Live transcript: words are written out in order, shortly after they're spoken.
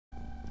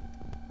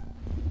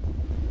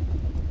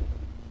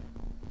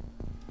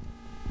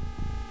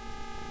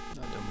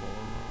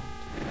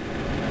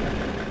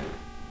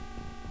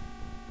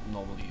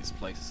these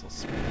places are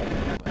small.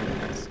 What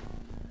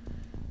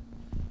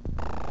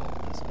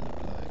does it look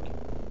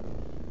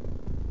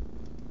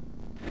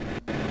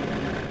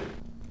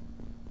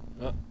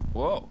like?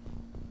 Whoa!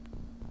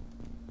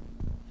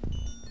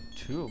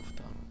 2 of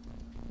them.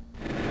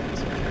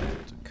 It's okay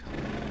to come.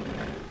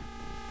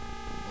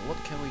 Well, what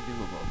can we do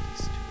about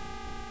these 2?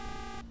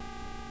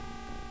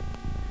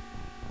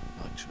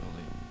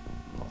 Actually,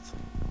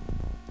 nothing.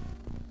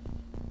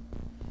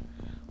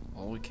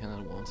 All we can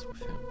advance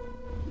with him.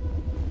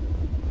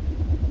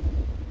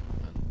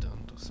 And then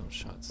do some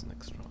shots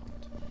next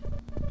round.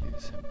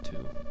 Use him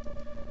too.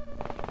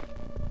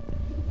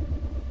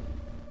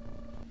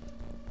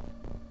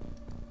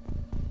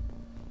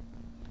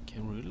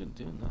 Can really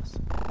do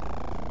nothing.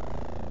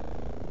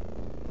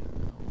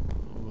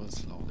 We'll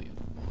slowly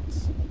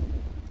advance.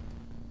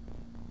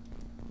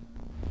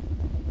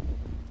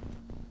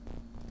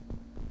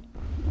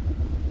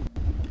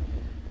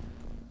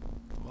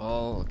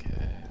 Well,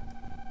 okay.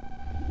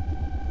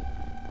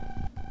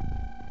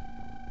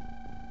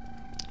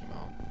 Come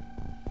on.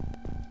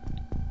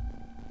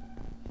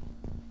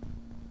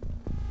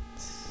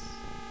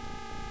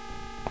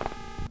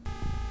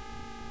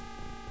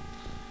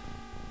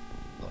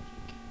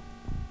 Logic.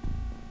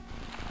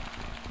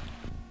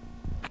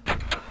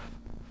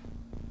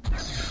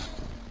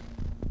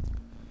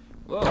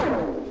 Whoa!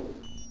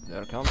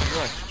 There comes the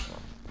extra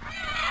shot.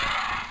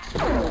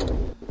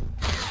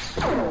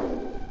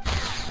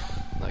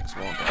 Next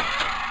one down.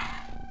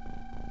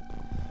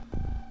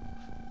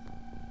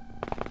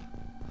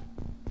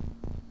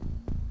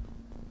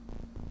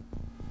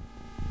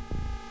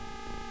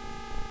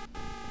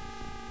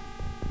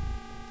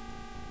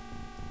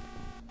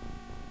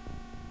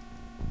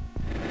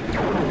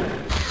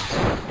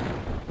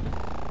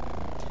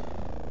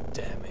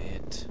 Damn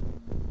it.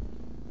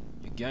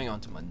 You're going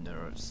onto my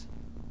nerves.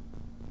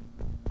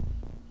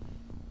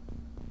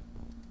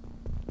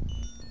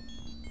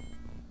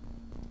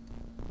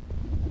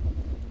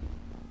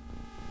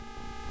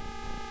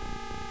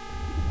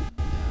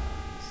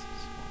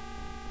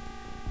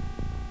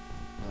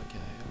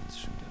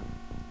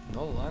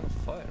 No line of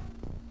fire.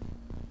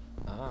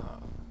 Ah.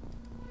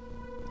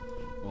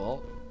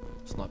 Well,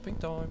 sniping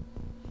time.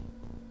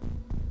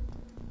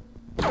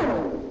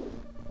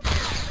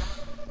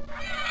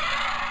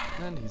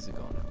 And he's a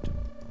goner too.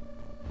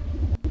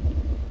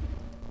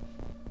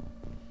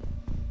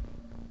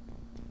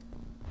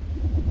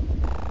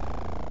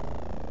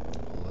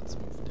 Well, let's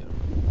move there.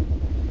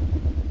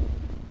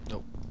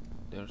 Nope.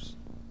 There's...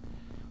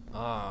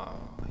 Ah,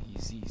 he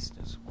sees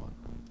this one.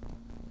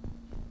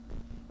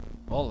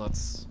 Well,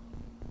 that's...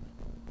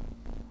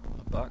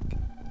 back.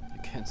 You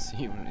can see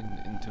him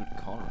into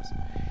the corners.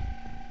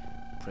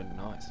 Pretty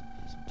nice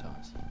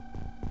sometimes.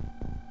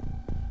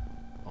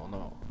 Oh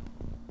no.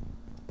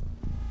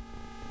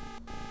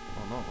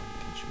 Oh no, you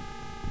can shoot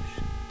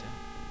him. Damn.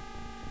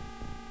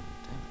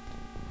 Damn it.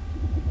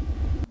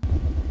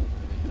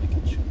 Maybe I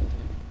can shoot him.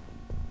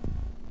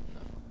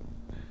 No.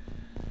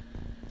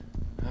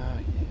 Ah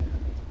yeah.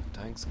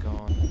 Tank's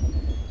gone.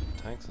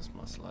 Tanks is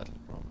my slightly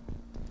problem.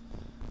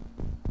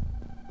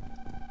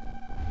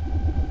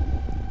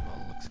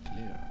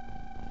 Clear.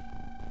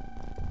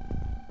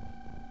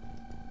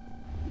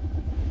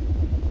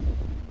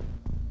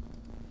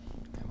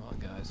 Come on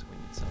guys, we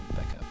need some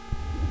backup.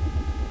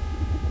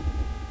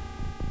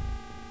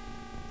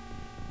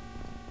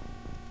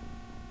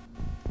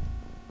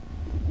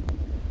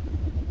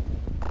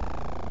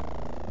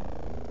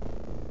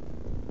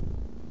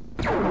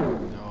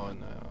 No.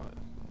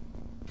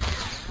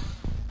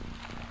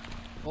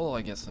 Well,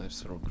 I guess I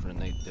throw a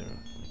grenade there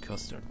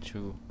because there are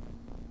 2.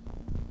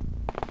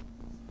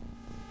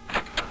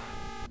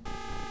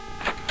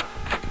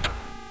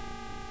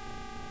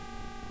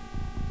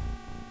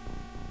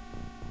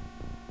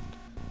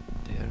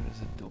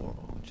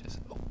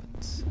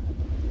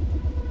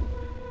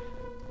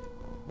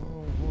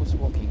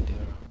 Walking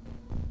there.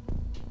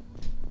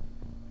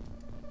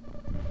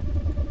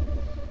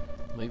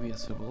 Maybe a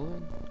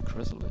civilian?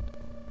 Chrysalid?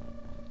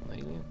 An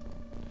alien?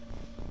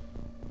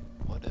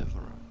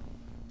 Whatever.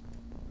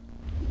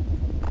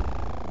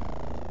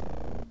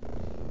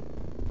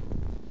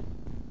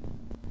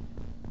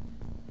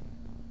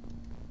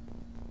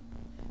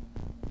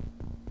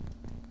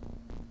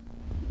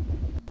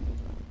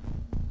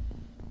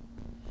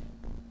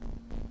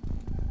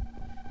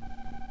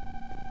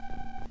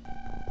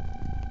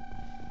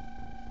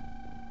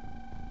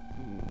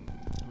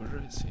 Where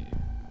is he?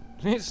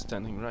 He's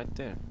standing right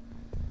there.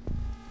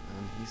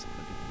 And he's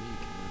pretty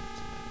weak.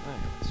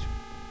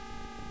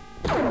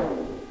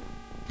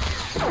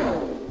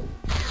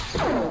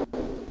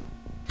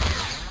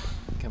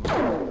 Come on.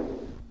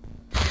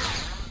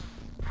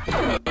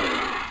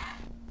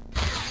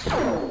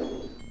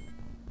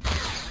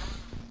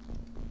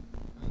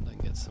 And then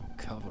get some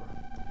cover.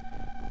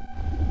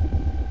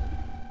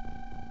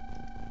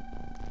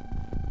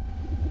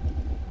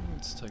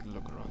 Let's take a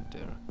look around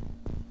there.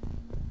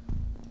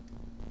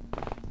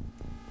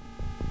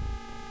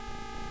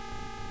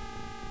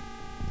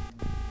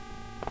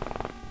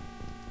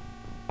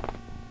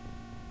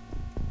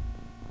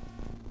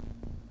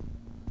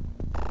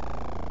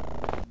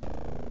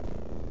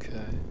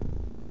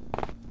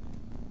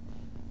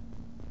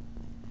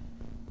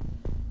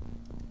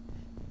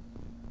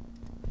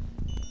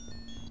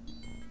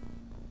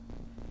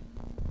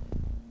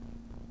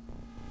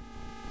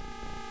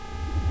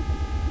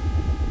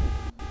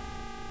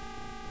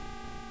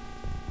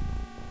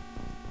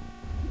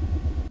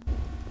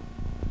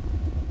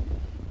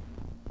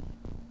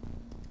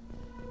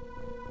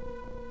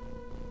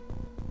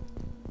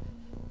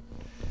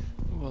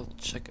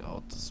 check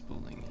out this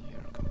building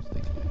here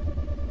completely.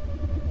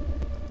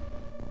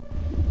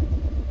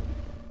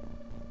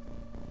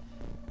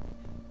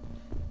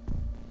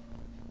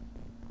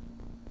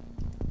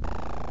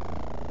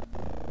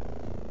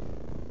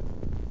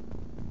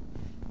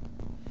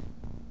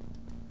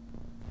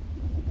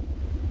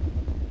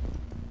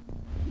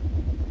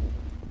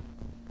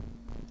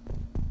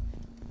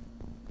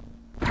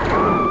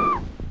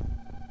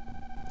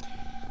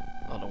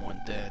 Another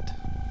one dead.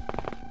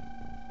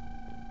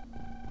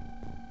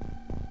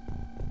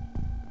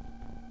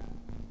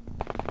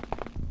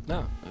 No,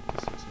 I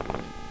guess it's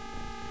really...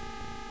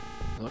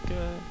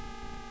 Okay.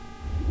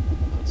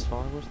 That's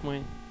fine with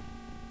me.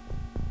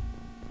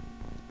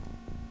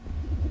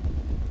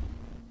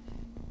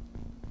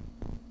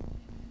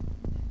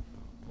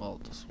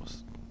 Well, this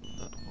was...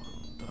 that one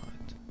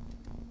died.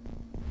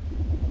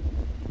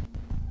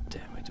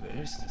 Damn it,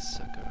 where is this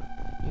sucker?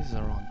 He's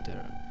around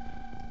there.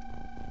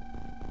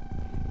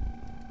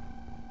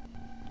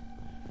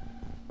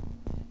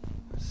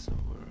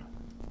 Somewhere.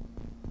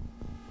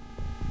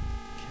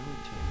 Can we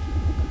take a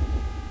look?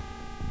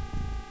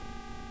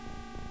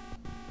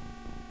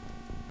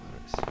 Where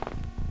is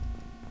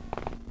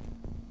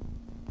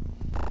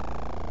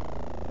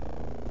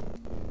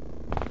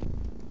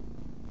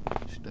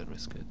he? Should I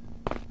risk it?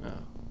 No.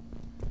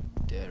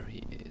 There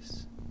he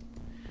is.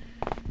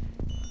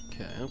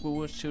 Okay, and we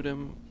will shoot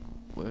him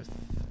with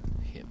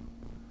him.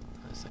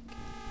 I think.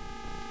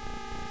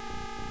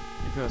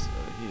 Because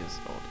he is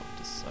out of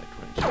the sight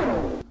range.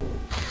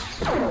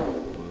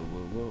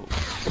 Whoa.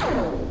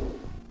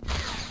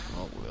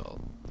 Oh well.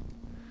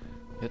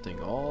 Hitting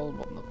all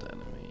but not the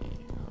enemy.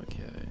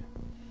 Okay.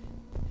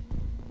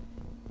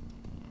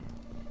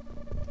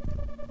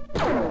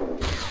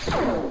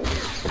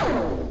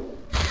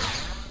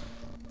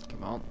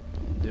 Come on,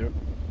 there.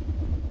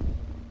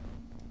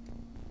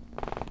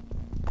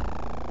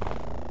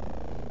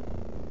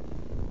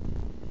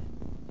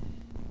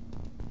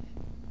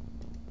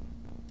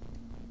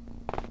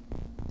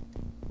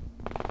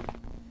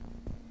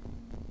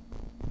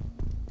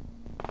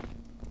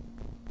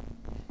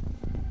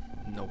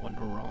 No one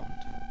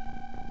around.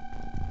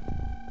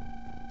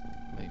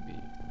 Maybe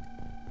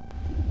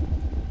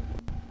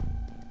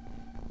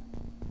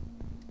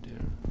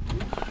there.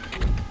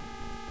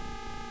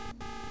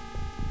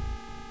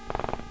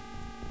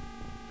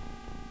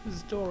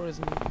 This door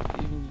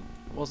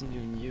wasn't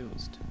even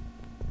used.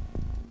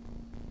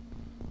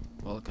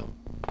 Welcome.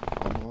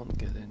 Come on,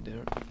 get in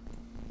there.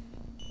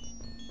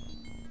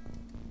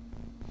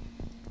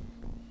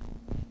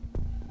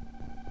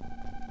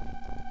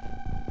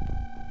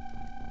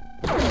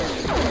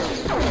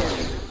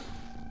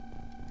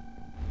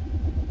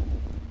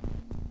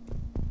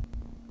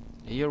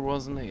 Here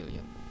was an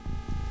alien.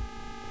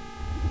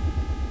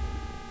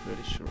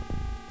 Pretty sure.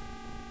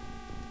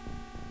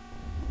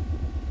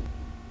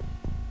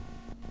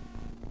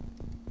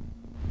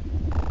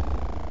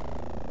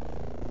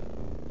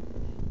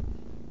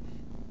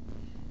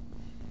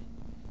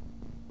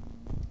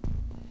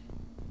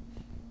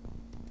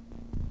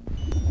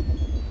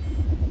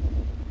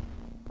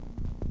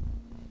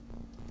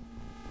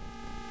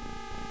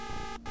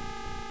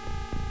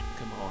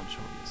 Come on,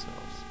 show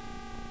yourselves.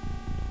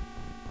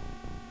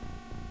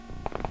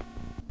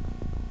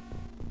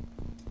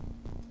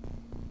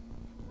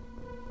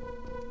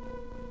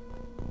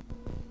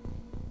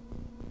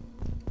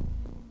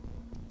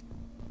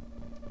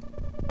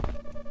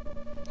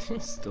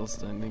 He's still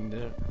standing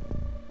there.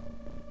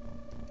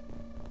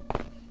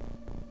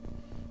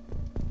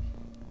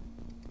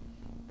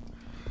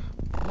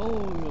 Oh,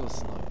 we'll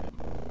snipe him.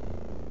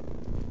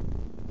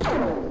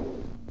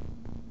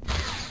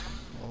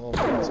 Oh,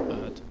 that's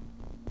bad.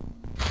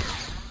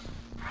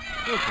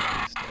 Okay,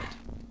 he's dead.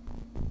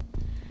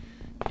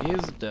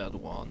 He's a dead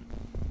one.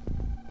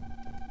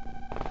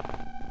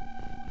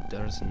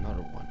 There's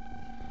another one.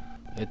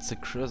 It's a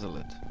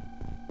chrysalid.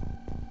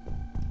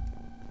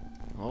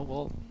 Oh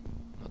well.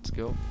 Let's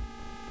go.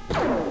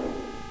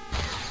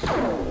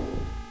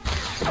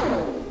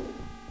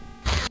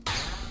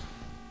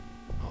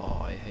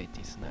 Oh, I hate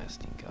these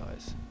nasty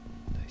guys.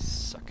 They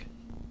suck.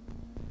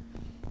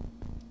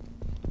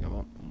 Come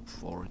on, move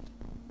forward.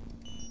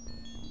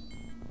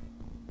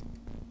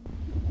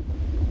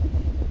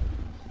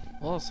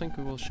 Well, I think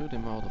we will shoot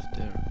him out of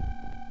there.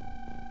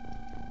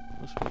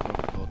 This will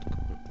work out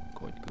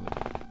quite good.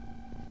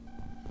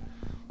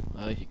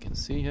 You can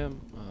see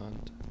him,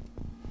 and...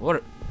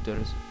 What? There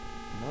is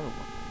another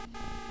one.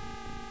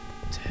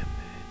 Damn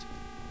it.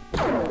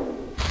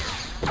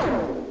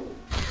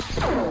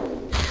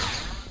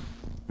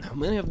 How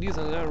many of these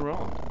are there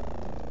around?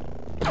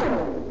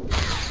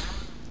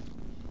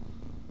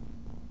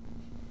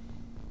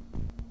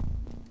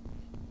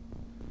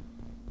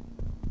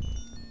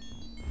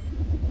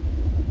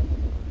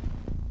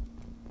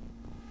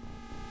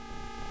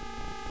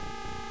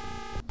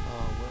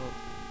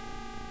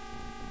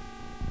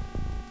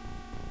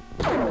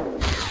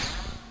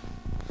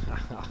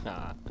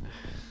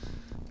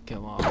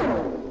 Come on.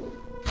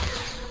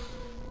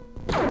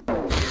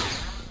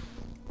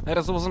 Hey,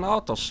 this was an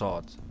auto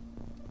shot.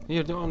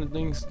 You're only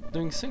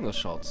doing single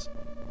shots.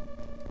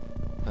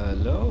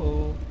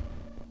 Hello?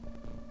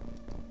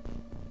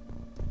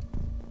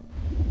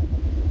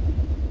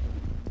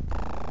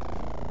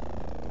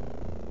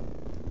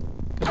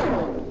 Come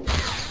on.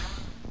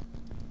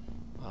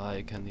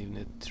 I can't even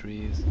hit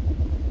trees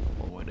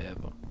or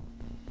whatever.